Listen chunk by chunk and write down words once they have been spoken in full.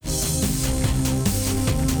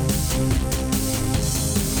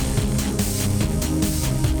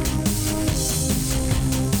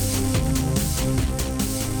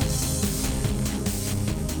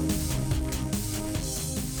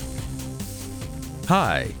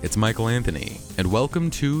Hi, it's Michael Anthony, and welcome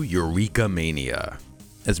to Eureka Mania.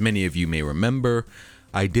 As many of you may remember,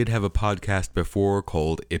 I did have a podcast before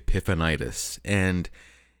called Epiphanitis, and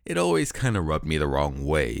it always kind of rubbed me the wrong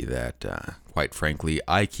way that, quite frankly,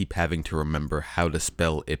 I keep having to remember how to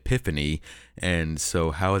spell epiphany, and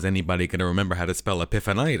so how is anybody going to remember how to spell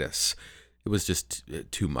epiphanitis? It was just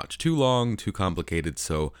too much, too long, too complicated,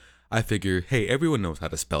 so I figure, hey, everyone knows how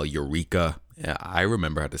to spell Eureka. I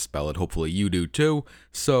remember how to spell it, hopefully you do too,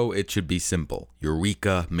 so it should be simple.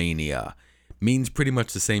 Eureka Mania means pretty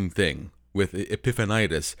much the same thing. With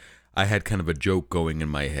epiphanitis, I had kind of a joke going in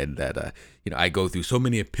my head that, I go through so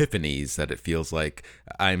many epiphanies that it feels like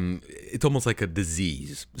it's almost like a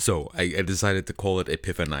disease. So I decided to call it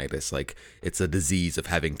epiphanitis, like it's a disease of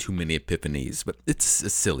having too many epiphanies. But it's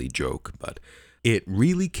a silly joke, but it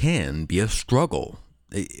really can be a struggle.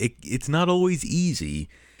 It's not always easy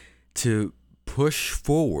to push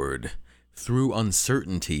forward through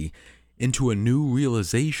uncertainty into a new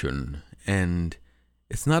realization, and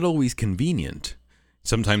it's not always convenient.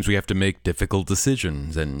 Sometimes we have to make difficult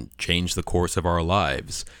decisions and change the course of our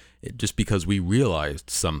lives just because we realized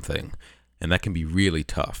something, and that can be really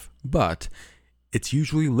tough. But it's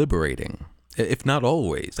usually liberating, if not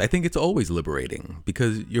always. I think it's always liberating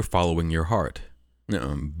because you're following your heart.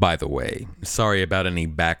 By the way, sorry about any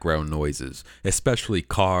background noises, especially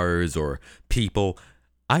cars or people.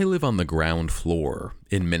 I live on the ground floor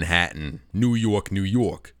in Manhattan, New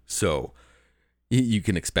York, so you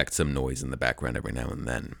can expect some noise in the background every now and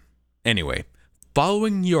then. Anyway,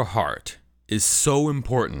 following your heart is so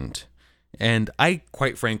important, and I,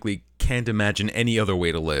 quite frankly, can't imagine any other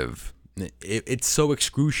way to live. It's so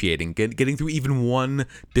excruciating getting through even one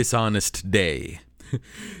dishonest day.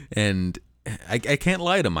 And I can't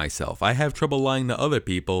lie to myself. I have trouble lying to other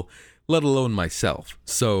people, let alone myself.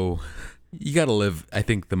 So you gotta live, I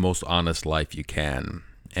think, the most honest life you can.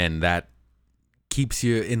 And that keeps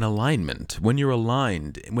you in alignment. When you're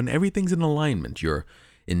aligned, when everything's in alignment, your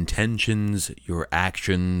intentions, your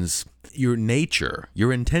actions, your nature,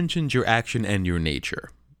 your intentions, your action, and your nature.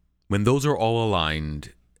 When those are all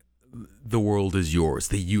aligned, the world is yours.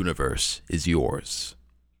 The universe is yours.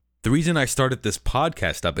 The reason I started this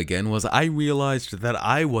podcast up again was I realized that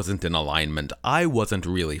I wasn't in alignment. I wasn't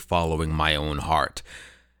really following my own heart.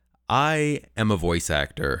 I am a voice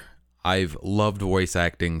actor. I've loved voice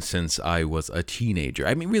acting since I was a teenager.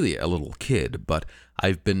 I mean, really a little kid, but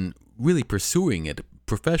I've been really pursuing it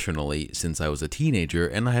professionally since I was a teenager,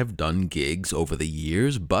 and I have done gigs over the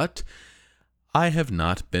years, but I have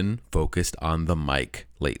not been focused on the mic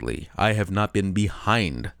lately. I have not been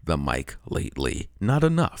behind the mic lately. Not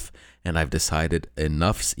enough. And I've decided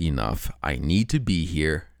enough's enough. I need to be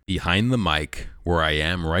here behind the mic where I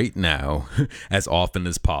am right now as often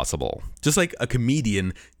as possible. Just like a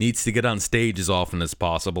comedian needs to get on stage as often as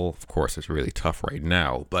possible. Of course, it's really tough right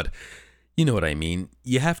now, but you know what I mean.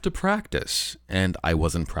 You have to practice, and I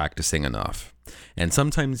wasn't practicing enough. And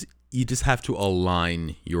sometimes you just have to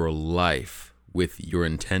align your life with your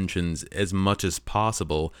intentions as much as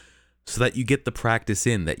possible so that you get the practice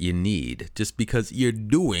in that you need, just because you're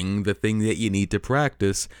doing the thing that you need to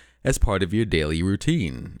practice as part of your daily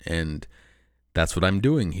routine. And that's what I'm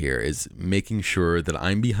doing here, is making sure that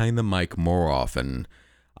I'm behind the mic more often.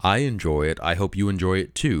 I enjoy it. I hope you enjoy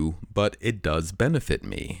it too, but it does benefit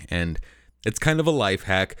me. And it's kind of a life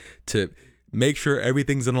hack to make sure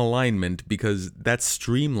everything's in alignment, because that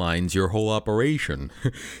streamlines your whole operation.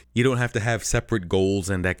 You don't have to have separate goals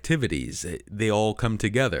and activities. They all come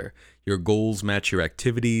together. Your goals match your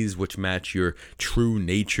activities, which match your true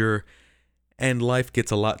nature, and life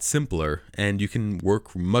gets a lot simpler, and you can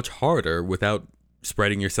work much harder without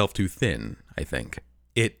spreading yourself too thin, I think.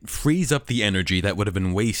 It frees up the energy that would have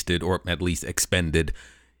been wasted, or at least expended,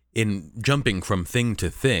 in jumping from thing to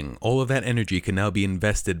thing. All of that energy can now be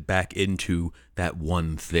invested back into that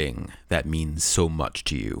one thing that means so much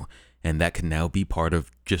to you, and that can now be part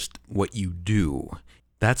of just what you do.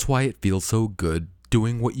 That's why it feels so good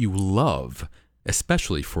doing what you love,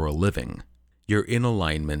 especially for a living. You're in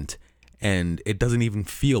alignment, and it doesn't even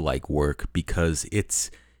feel like work because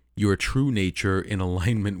it's your true nature in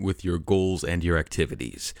alignment with your goals and your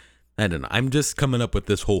activities. I don't know, I'm just coming up with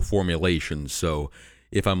this whole formulation, so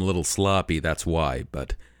if I'm a little sloppy, that's why.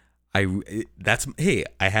 But I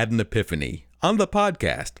had an epiphany on the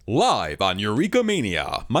podcast, live on Eureka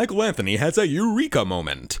Mania. Michael Anthony has a Eureka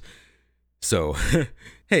moment. So,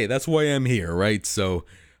 hey, that's why I'm here, right? So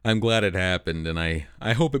I'm glad it happened, and I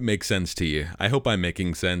hope it makes sense to you. I hope I'm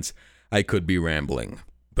making sense. I could be rambling.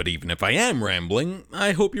 But even if I am rambling,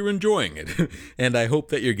 I hope you're enjoying it. And I hope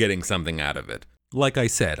that you're getting something out of it. Like I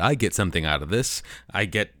said, I get something out of this. I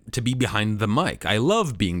get to be behind the mic. I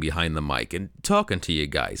love being behind the mic and talking to you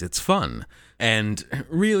guys. It's fun. And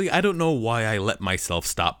really, I don't know why I let myself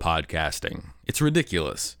stop podcasting. It's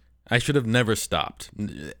ridiculous. I should have never stopped.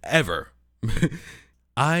 Ever.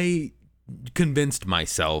 I convinced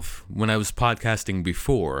myself when I was podcasting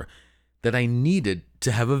before that I needed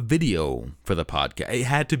to have a video for the podcast. It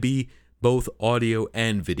had to be both audio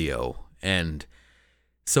and video. And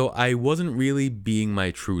so I wasn't really being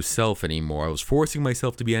my true self anymore. I was forcing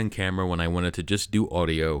myself to be on camera when I wanted to just do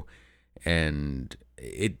audio, and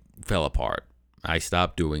it fell apart. I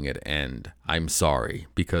stopped doing it, and I'm sorry,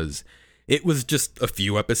 because it was just a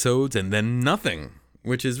few episodes and then nothing,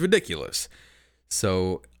 which is ridiculous.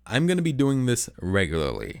 So I'm going to be doing this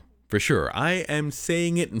regularly, for sure. I am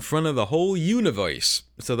saying it in front of the whole universe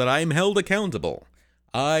so that I am held accountable.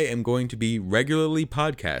 I am going to be regularly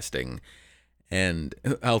podcasting. And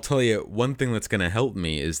I'll tell you, one thing that's going to help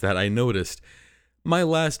me is that I noticed my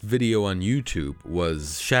last video on YouTube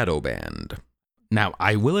was shadow banned. Now,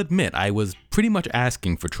 I will admit I was pretty much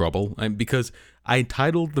asking for trouble because I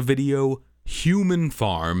titled the video Human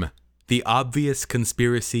Farm, the obvious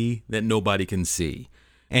conspiracy that nobody can see.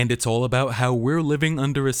 And it's all about how we're living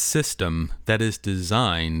under a system that is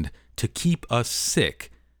designed to keep us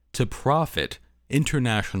sick, to profit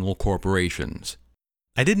international corporations.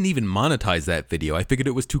 I didn't even monetize that video. I figured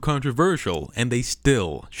it was too controversial, and they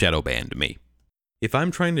still shadow banned me. If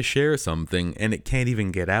I'm trying to share something and it can't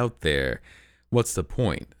even get out there, what's the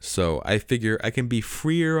point? So I figure I can be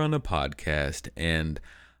freer on a podcast, and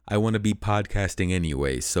I want to be podcasting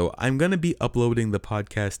anyway. So I'm going to be uploading the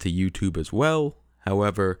podcast to YouTube as well.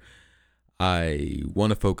 However, I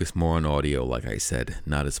want to focus more on audio, like I said,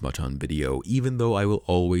 not as much on video, even though I will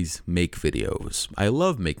always make videos. I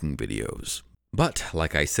love making videos. But,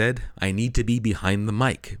 like I said, I need to be behind the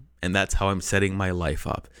mic, and that's how I'm setting my life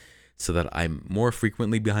up, so that I'm more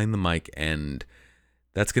frequently behind the mic, and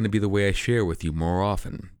that's going to be the way I share with you more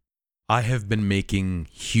often. I have been making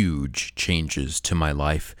huge changes to my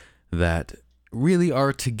life that really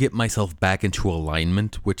are to get myself back into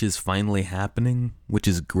alignment, which is finally happening, which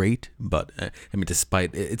is great, but,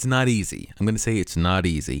 despite, it's not easy. I'm going to say it's not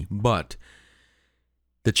easy, but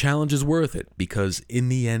the challenge is worth it, because in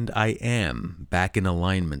the end, I am back in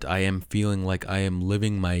alignment. I am feeling like I am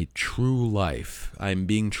living my true life. I'm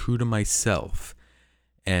being true to myself.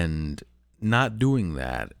 And not doing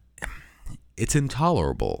that, it's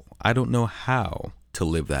intolerable. I don't know how to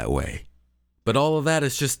live that way. But all of that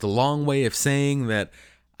is just a long way of saying that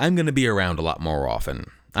I'm going to be around a lot more often.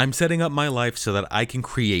 I'm setting up my life so that I can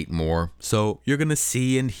create more, so you're going to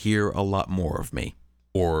see and hear a lot more of me.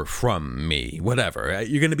 Or from me, whatever.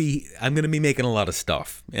 I'm going to be making a lot of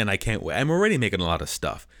stuff, and I can't wait. I'm already making a lot of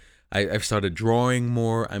stuff. I've started drawing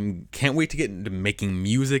more. Can't wait to get into making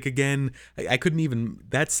music again. I couldn't even,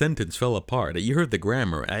 that sentence fell apart. You heard the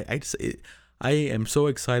grammar. I am so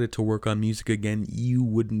excited to work on music again. You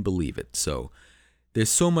wouldn't believe it. So there's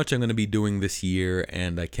so much I'm going to be doing this year,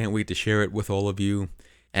 and I can't wait to share it with all of you.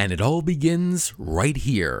 And it all begins right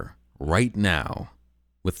here, right now,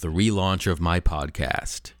 with the relaunch of my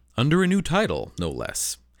podcast, under a new title, no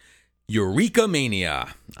less. Eureka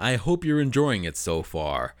Mania. I hope you're enjoying it so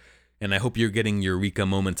far, and I hope you're getting Eureka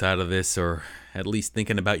moments out of this, or at least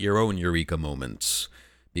thinking about your own Eureka moments,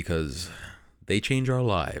 because they change our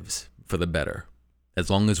lives for the better,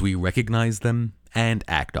 as long as we recognize them and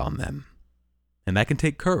act on them. And that can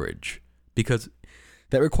take courage, because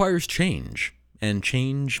that requires change, and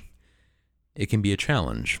change, it can be a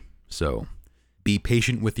challenge. So be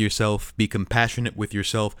patient with yourself, be compassionate with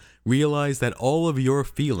yourself, realize that all of your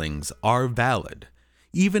feelings are valid.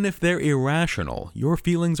 Even if they're irrational, your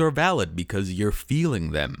feelings are valid because you're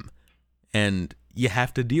feeling them. And you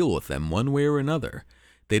have to deal with them one way or another.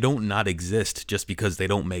 They don't not exist just because they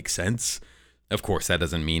don't make sense. Of course, that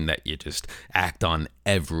doesn't mean that you just act on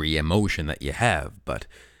every emotion that you have, but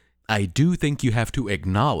I do think you have to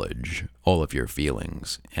acknowledge all of your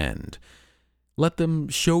feelings and let them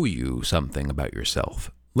show you something about yourself.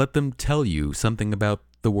 Let them tell you something about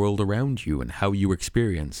the world around you and how you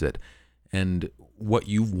experience it and what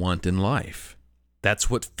you want in life. That's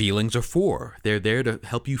what feelings are for. They're there to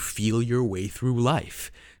help you feel your way through life.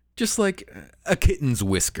 Just like a kitten's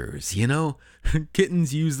whiskers, you know?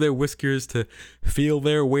 Kittens use their whiskers to feel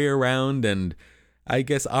their way around, and I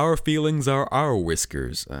guess our feelings are our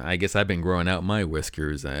whiskers. I guess I've been growing out my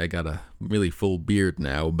whiskers. I got a really full beard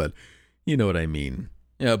now, but you know what I mean.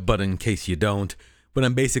 But in case you don't, what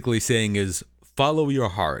I'm basically saying is follow your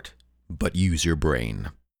heart, but use your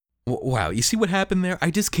brain. Wow, you see what happened there?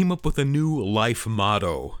 I just came up with a new life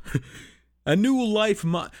motto. A new life.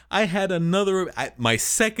 I had my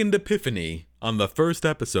second epiphany on the first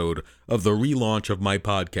episode of the relaunch of my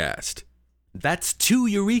podcast. That's 2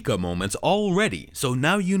 Eureka moments already, so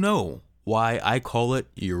now you know why I call it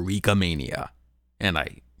Eureka Mania. And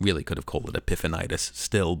I really could have called it Epiphanitis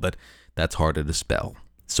still, but that's harder to spell.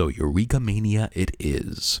 So Eureka Mania it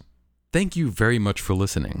is. Thank you very much for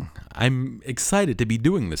listening. I'm excited to be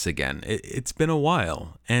doing this again. It's been a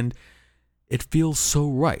while, and it feels so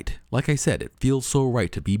right. Like I said, it feels so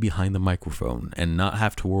right to be behind the microphone and not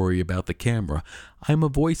have to worry about the camera. I'm a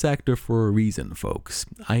voice actor for a reason, folks.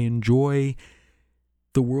 I enjoy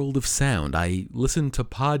the world of sound. I listen to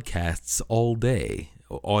podcasts all day,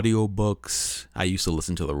 audiobooks. I used to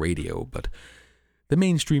listen to the radio, but the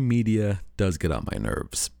mainstream media does get on my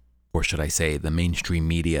nerves. Or should I say, the mainstream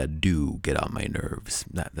media do get on my nerves.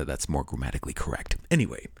 That's more grammatically correct.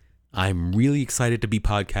 Anyway, I'm really excited to be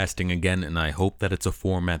podcasting again, and I hope that it's a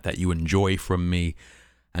format that you enjoy from me.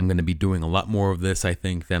 I'm going to be doing a lot more of this, I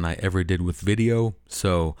think, than I ever did with video,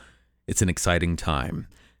 so it's an exciting time.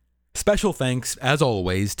 Special thanks, as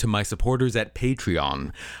always, to my supporters at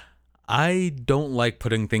Patreon. I don't like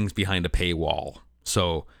putting things behind a paywall,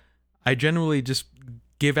 so I generally just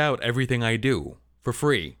give out everything I do for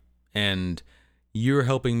free, and you're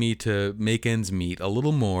helping me to make ends meet a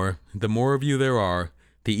little more. The more of you there are,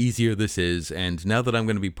 the easier this is, and now that I'm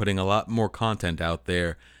going to be putting a lot more content out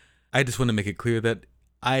there, I just want to make it clear that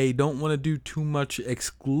I don't want to do too much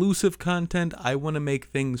exclusive content. I want to make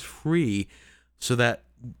things free so that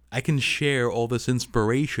I can share all this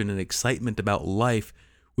inspiration and excitement about life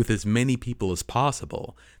with as many people as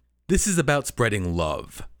possible. This is about spreading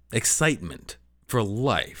love, excitement for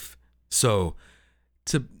life. So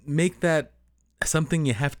to make that something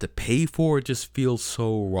you have to pay for just feels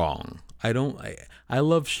so wrong. I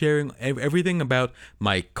love sharing everything about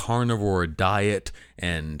my carnivore diet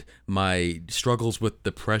and my struggles with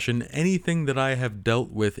depression, anything that I have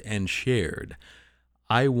dealt with and shared.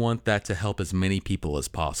 I want that to help as many people as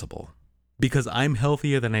possible. Because I'm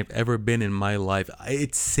healthier than I've ever been in my life.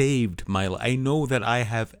 It saved my life. I know that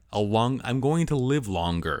I'm going to live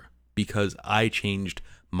longer because I changed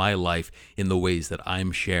my life in the ways that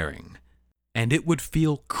I'm sharing. And it would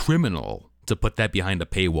feel criminal to put that behind a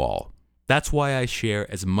paywall. That's why I share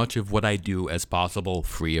as much of what I do as possible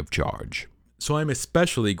free of charge. So I'm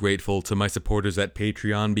especially grateful to my supporters at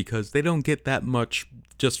Patreon because they don't get that much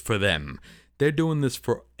just for them. They're doing this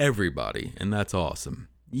for everybody, and that's awesome.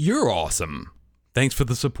 You're awesome. Thanks for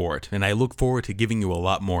the support, and I look forward to giving you a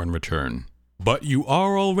lot more in return. But you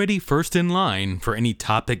are already first in line for any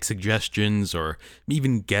topic suggestions or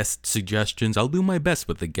even guest suggestions. I'll do my best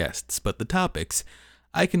with the guests, but the topics,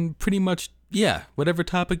 I can pretty much, whatever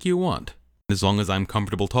topic you want. As long as I'm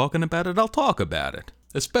comfortable talking about it, I'll talk about it,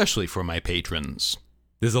 especially for my patrons.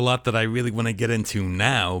 There's a lot that I really want to get into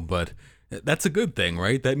now, but that's a good thing,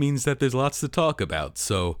 right? That means that there's lots to talk about,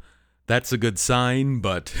 so that's a good sign,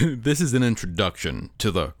 but this is an introduction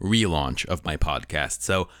to the relaunch of my podcast,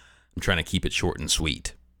 so I'm trying to keep it short and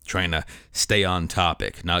sweet, trying to stay on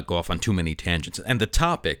topic, not go off on too many tangents. And the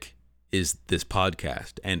topic is this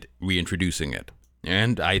podcast and reintroducing it.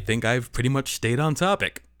 And I think I've pretty much stayed on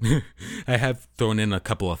topic. I have thrown in a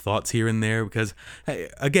couple of thoughts here and there because,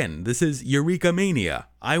 again, this is Eureka Mania.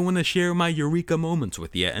 I want to share my Eureka moments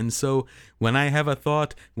with you. And so when I have a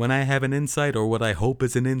thought, when I have an insight, or what I hope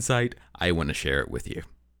is an insight, I want to share it with you.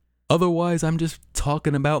 Otherwise, I'm just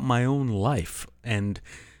talking about my own life. And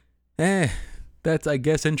that's, I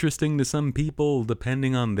guess, interesting to some people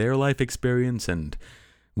depending on their life experience and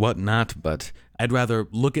whatnot, but I'd rather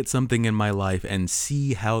look at something in my life and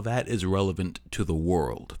see how that is relevant to the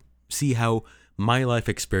world. See how my life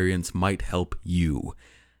experience might help you.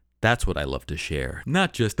 That's what I love to share.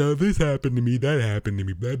 Not just, this happened to me, that happened to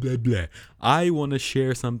me, blah, blah, blah. I want to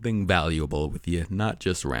share something valuable with you, not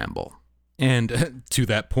just ramble. And to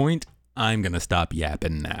that point, I'm going to stop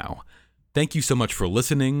yapping now. Thank you so much for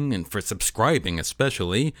listening and for subscribing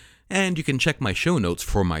especially, and you can check my show notes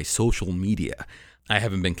for my social media. I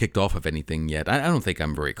haven't been kicked off of anything yet. I don't think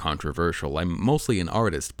I'm very controversial. I'm mostly an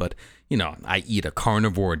artist, but, I eat a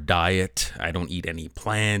carnivore diet. I don't eat any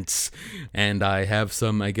plants, and I have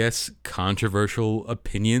some, I guess, controversial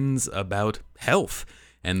opinions about health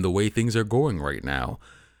and the way things are going right now.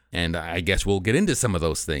 And I guess we'll get into some of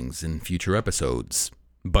those things in future episodes.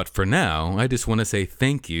 But for now, I just want to say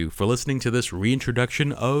thank you for listening to this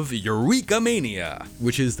reintroduction of Eureka Mania,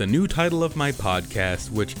 which is the new title of my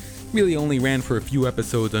podcast, which really only ran for a few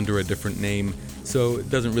episodes under a different name, so it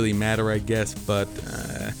doesn't really matter, I guess, but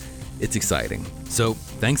it's exciting. So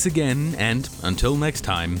thanks again, and until next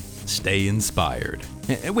time, stay inspired.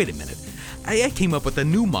 Wait a minute. I came up with a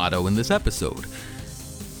new motto in this episode.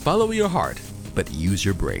 Follow your heart, but use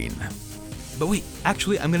your brain. But wait,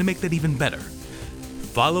 actually, I'm gonna make that even better.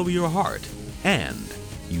 Follow your heart and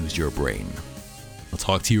use your brain. I'll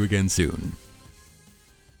talk to you again soon.